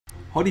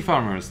Howdy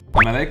Farmers!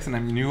 I'm Alex and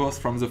I'm your new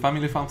host from the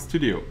Family Farm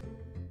studio.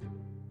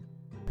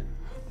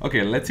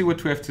 Okay, let's see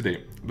what we have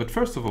today. But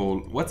first of all,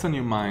 what's on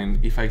your mind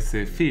if I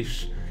say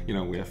fish? You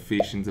know, we have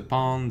fish in the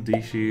pond,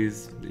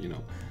 dishes,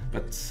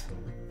 but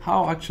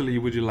how actually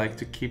would you like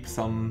to keep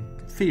some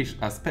fish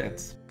as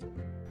pets?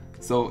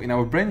 So in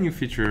our brand new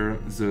feature,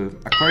 the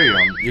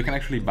Aquarium, you can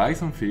actually buy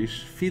some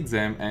fish, feed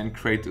them and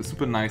create a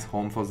super nice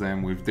home for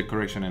them with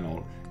decoration and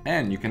all.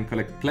 And you can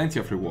collect plenty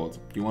of rewards.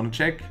 You want to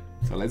check?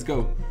 So let's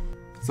go!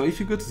 So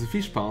if you go to the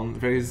fish pond,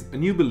 there is a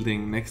new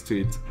building next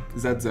to it.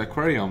 That's the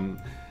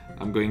aquarium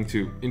I'm going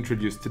to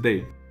introduce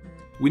today.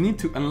 We need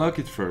to unlock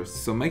it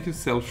first, so make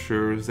yourself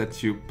sure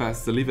that you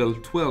pass the level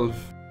 12,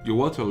 your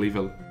water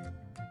level.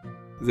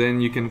 Then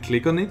you can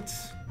click on it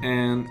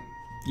and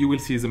you will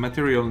see the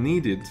material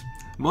needed.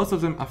 Most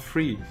of them are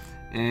free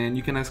and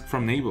you can ask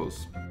from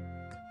neighbors.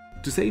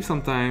 To save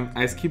some time,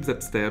 I skipped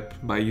that step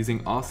by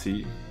using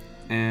RC.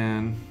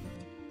 And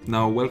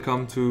now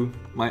welcome to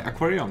my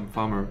aquarium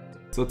farmer.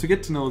 So to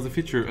get to know the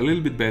feature a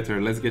little bit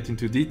better, let's get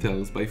into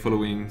details by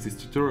following this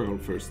tutorial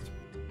first.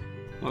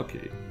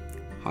 Okay,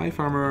 hi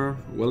farmer,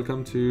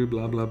 welcome to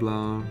blah blah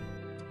blah.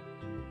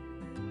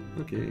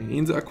 Okay,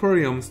 in the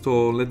aquarium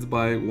store, let's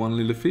buy one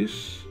little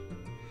fish.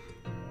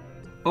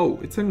 Oh,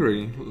 it's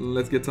hungry,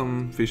 let's get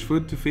some fish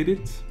food to feed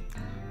it.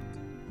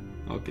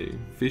 Okay,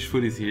 fish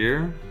food is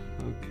here,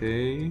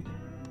 okay.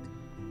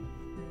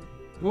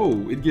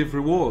 Whoa, it gave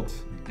reward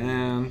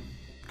and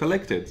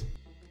collected.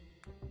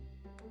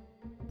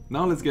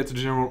 Now let's get a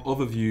general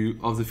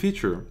overview of the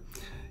feature.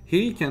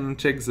 Here you can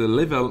check the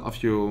level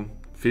of your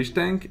fish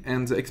tank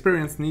and the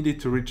experience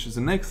needed to reach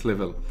the next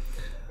level.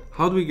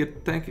 How do we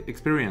get tank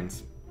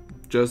experience?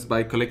 Just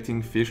by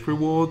collecting fish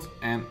rewards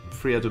and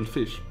free adult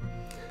fish.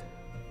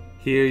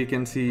 Here you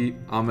can see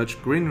how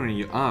much greenery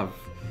you have,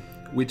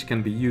 which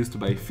can be used to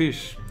buy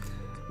fish.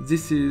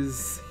 This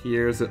is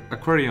here the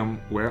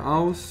aquarium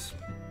warehouse.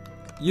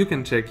 You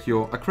can check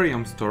your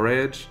aquarium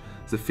storage,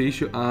 the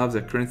fish you have,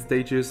 the current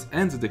status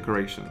and the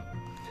decoration.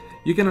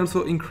 You can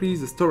also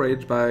increase the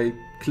storage by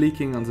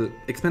clicking on the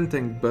expand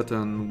tank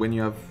button when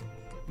your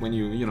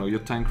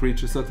tank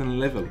reaches a certain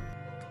level.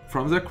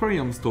 From the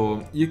aquarium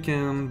store you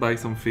can buy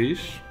some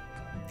fish,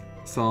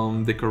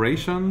 some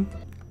decoration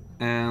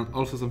and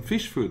also some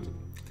fish food.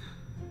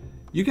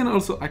 You can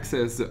also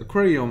access the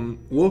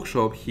aquarium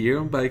workshop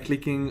here by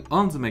clicking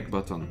on the make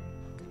button.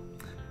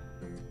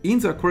 In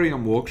the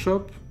aquarium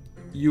workshop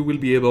you will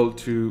be able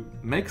to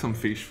make some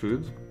fish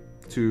food,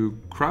 to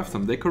craft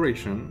some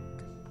decoration,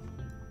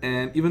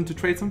 and even to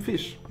trade some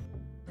fish.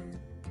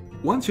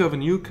 Once you have a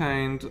new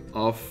kind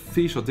of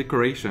fish or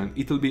decoration,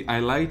 it will be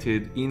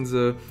highlighted in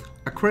the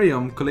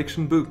aquarium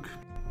collection book.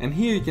 And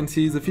here you can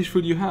see the fish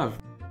food you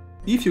have.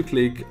 If you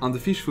click on the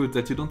fish food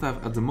that you don't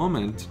have at the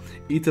moment,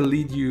 it will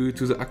lead you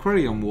to the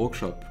aquarium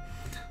workshop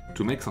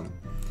to make some.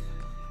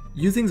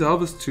 Using the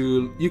harvest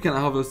tool, you can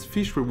harvest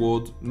fish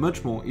reward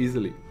much more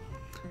easily.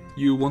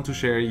 You want to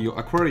share your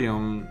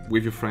aquarium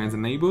with your friends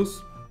and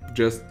neighbors?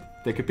 Just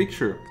take a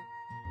picture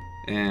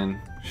and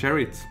share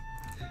it.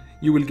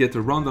 You will get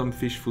a random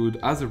fish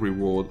food as a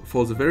reward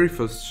for the very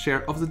first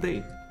share of the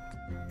day.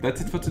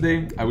 That's it for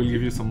today. I will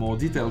give you some more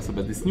details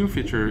about this new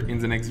feature in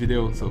the next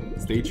video, so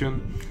stay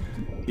tuned.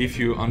 If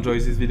you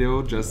enjoyed this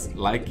video, just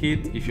like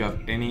it. If you have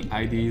any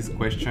ideas,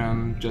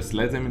 questions, just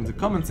let them in the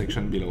comment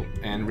section below.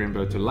 And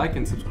remember to like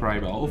and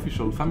subscribe our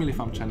official Family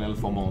Farm channel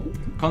for more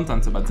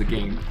content about the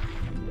game.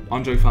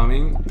 Enjoy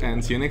farming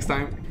and see you next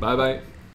time. Bye bye.